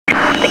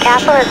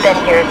castle has been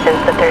here since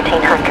the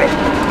 1300s.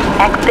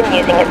 Eck's been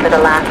using it for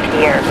the last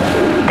year.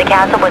 The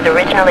castle was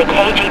originally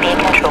KGB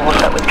controlled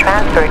but was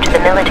transferred to the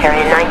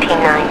military in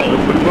 1990.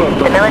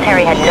 The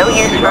military had no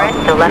use for it,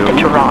 so left it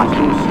to rot.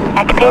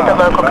 Eck paid the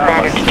local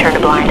commander to turn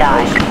a blind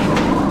eye.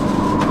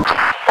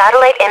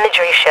 Satellite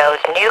imagery shows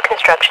new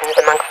constructions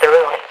amongst the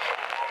ruins.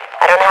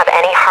 I don't have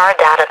any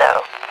hard data though.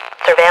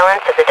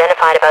 Surveillance has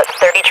identified about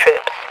 30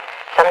 troops.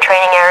 Some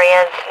training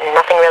areas,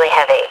 nothing really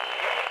heavy.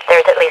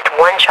 There's at least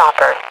one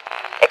chopper.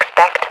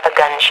 Expect a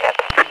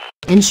gunship.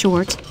 In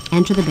short,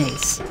 enter the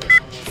base.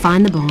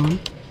 Find the bomb.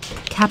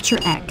 Capture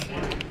Ekk.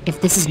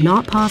 If this is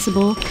not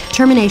possible,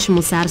 termination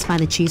will satisfy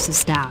the chiefs of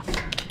staff.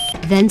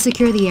 Then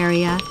secure the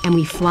area, and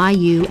we fly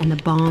you and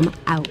the bomb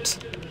out.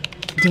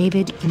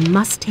 David, you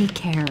must take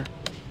care.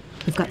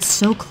 We've got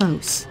so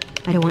close.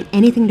 I don't want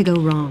anything to go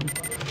wrong.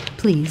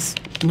 Please,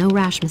 no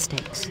rash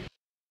mistakes.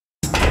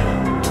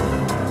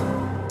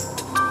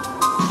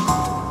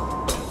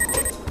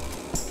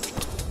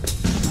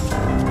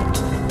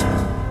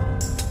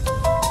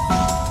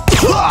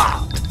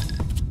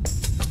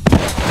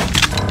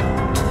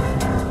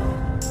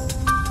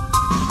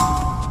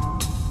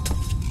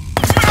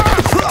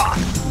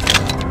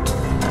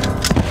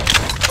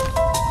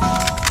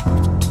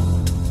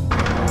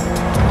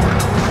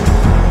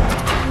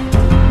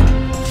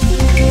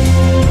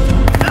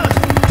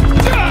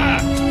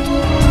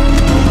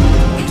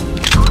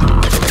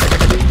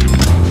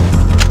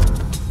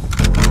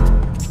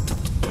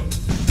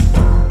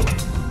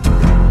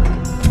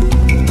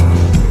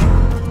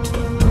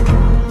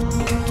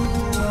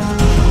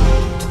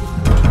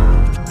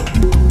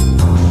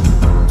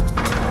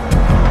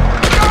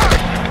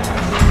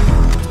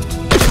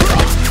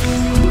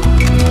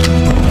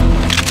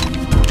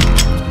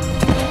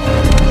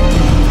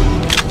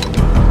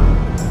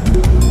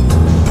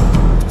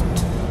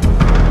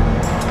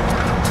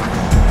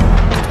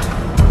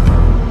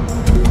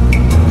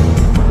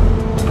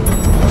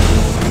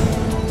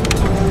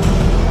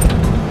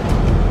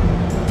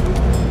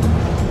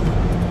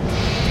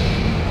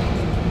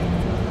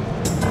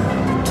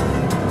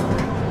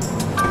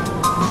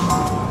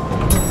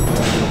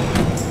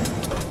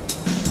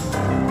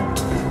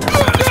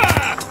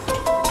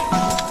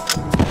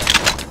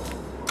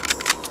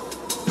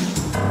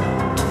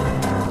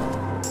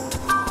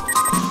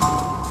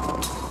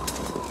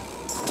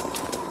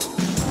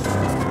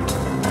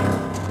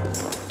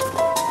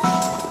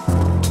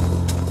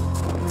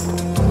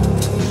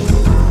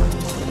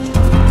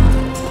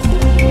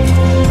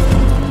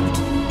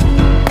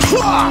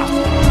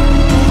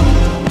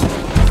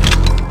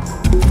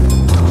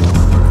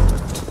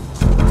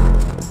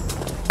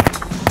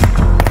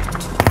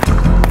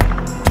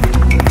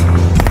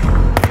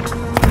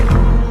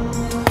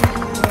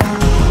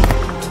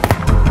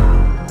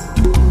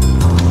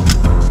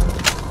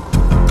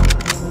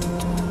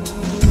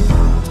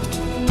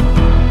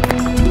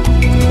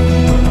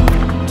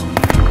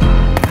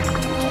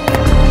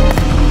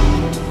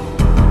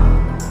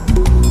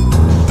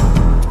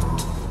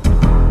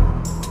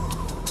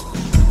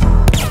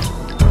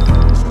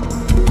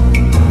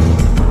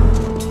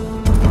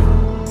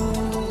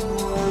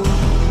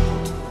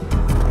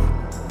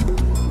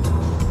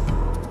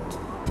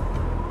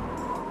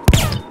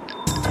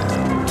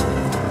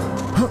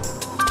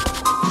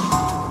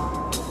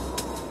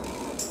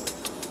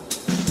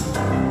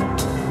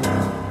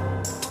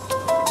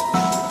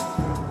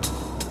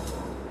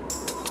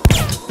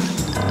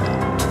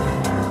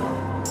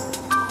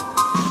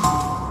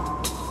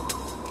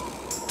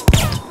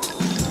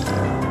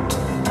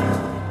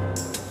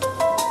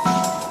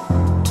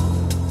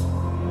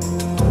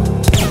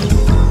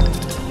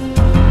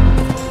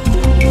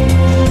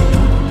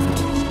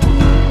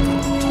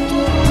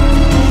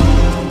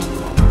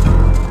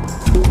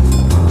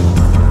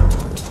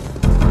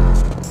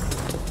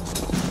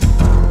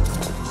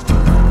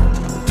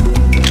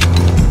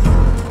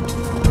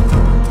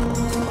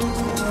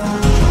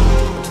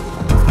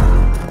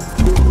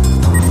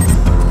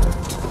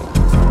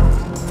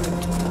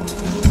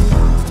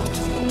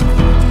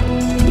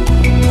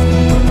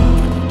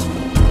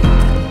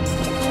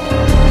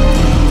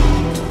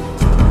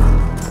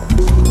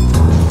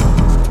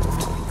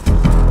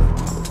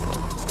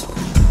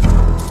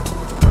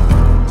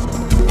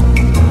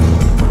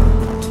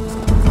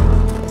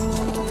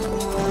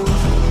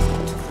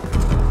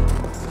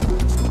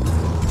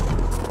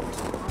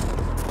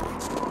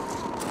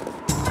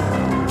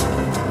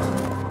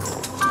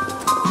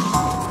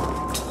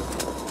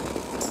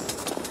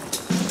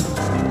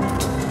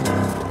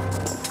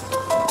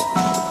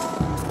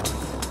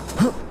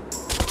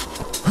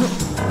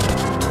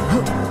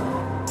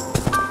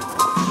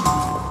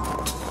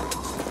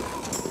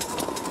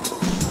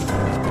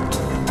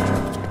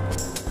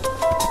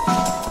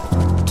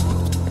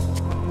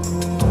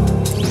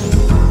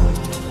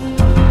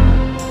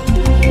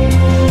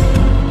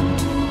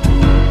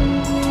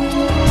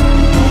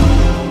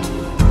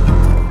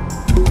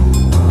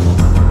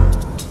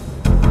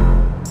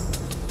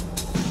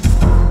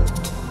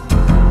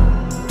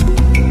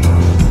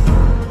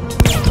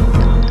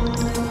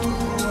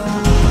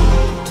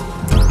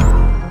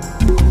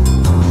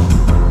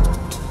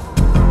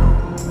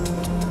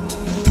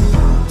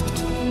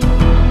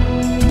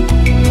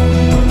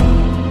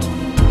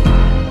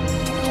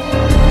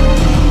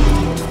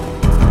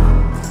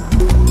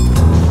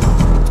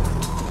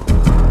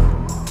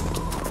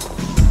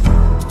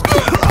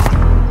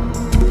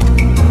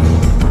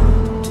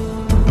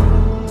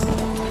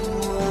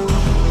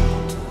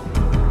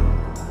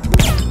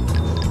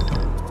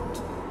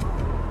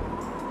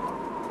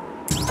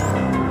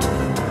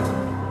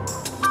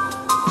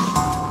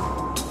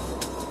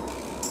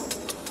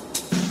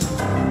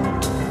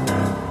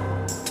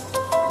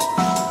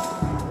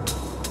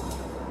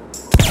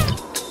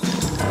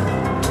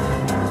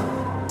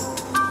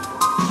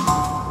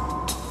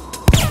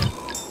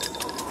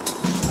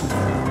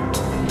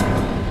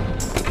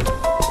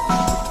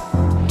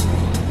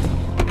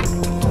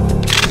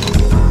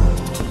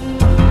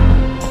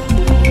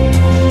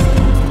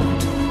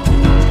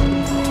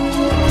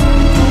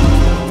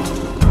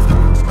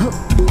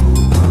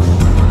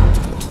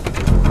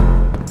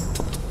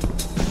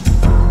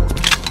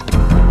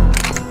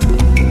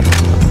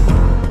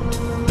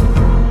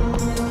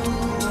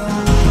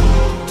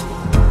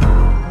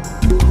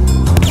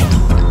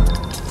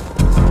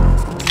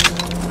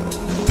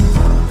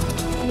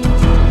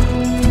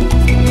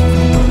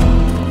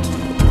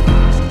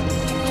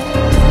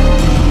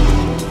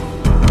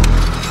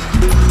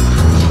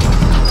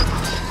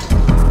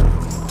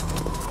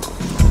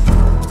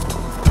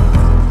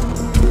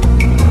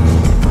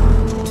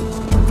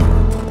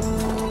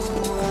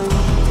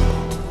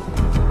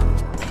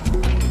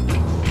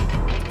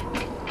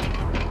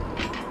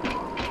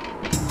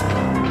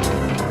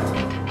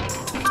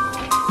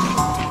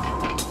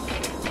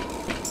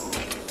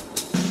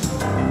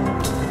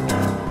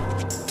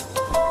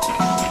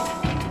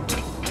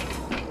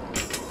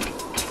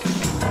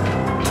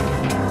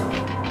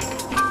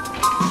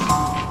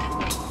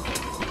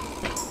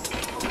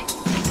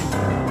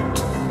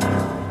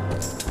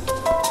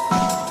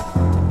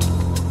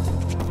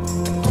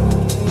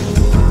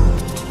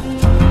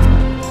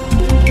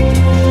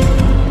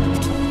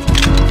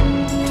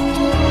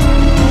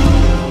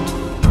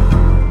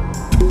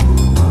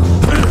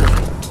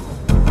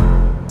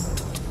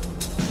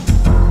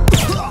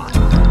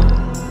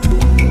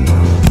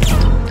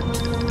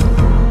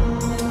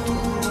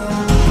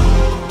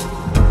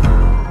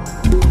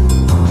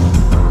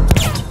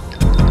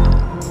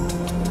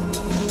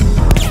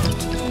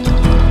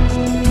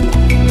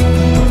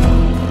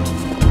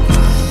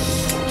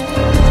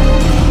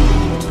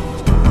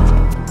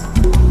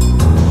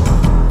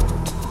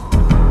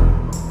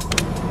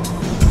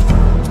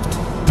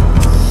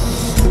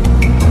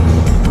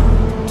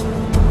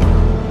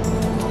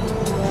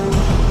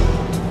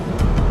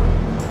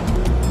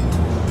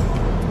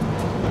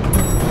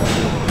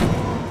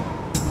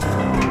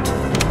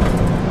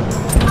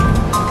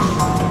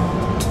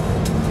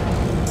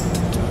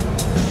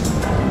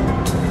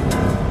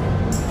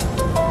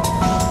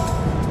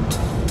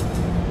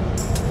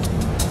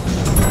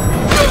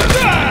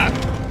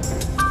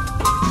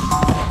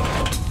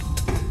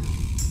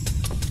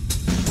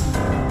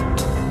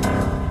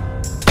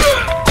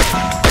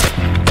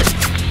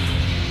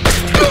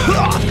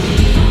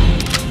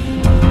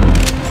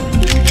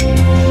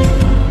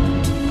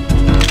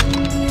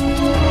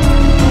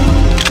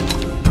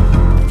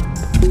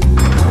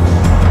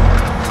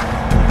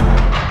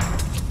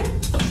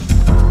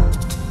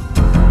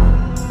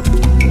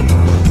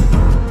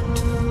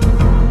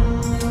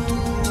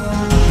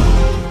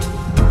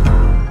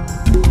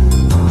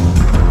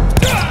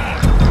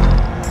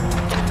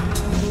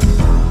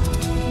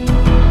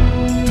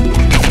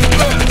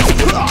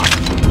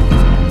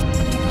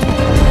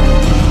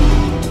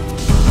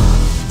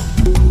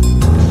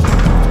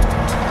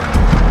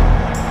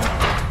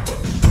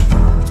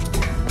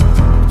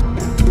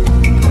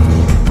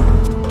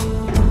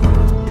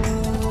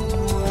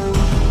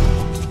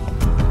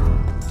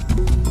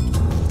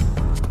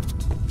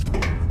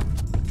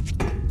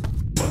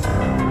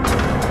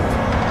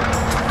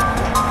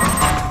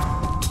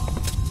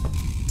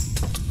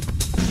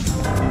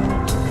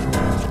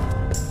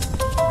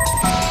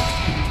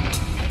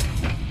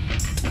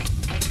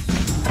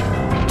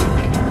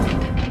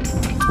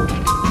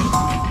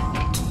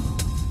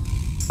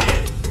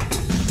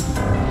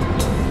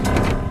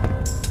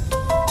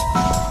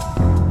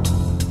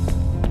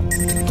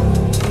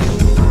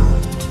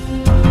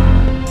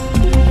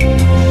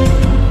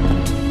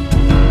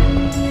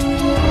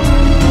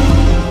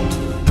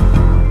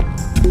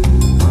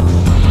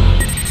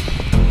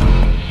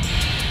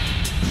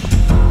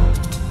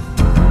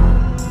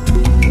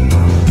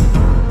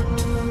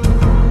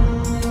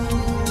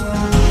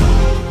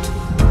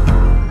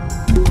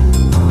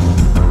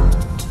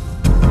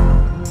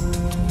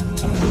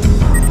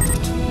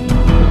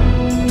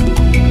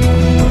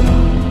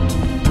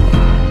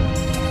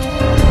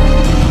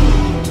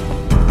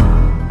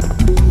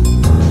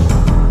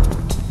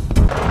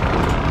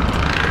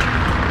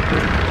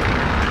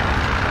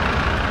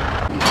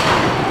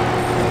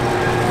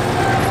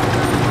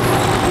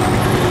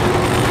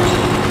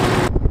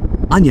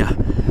 Anya,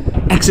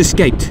 Ekk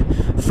escaped,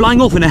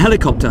 flying off in a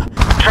helicopter.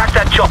 Track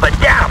that chopper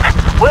down!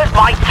 Where's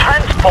my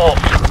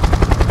transport?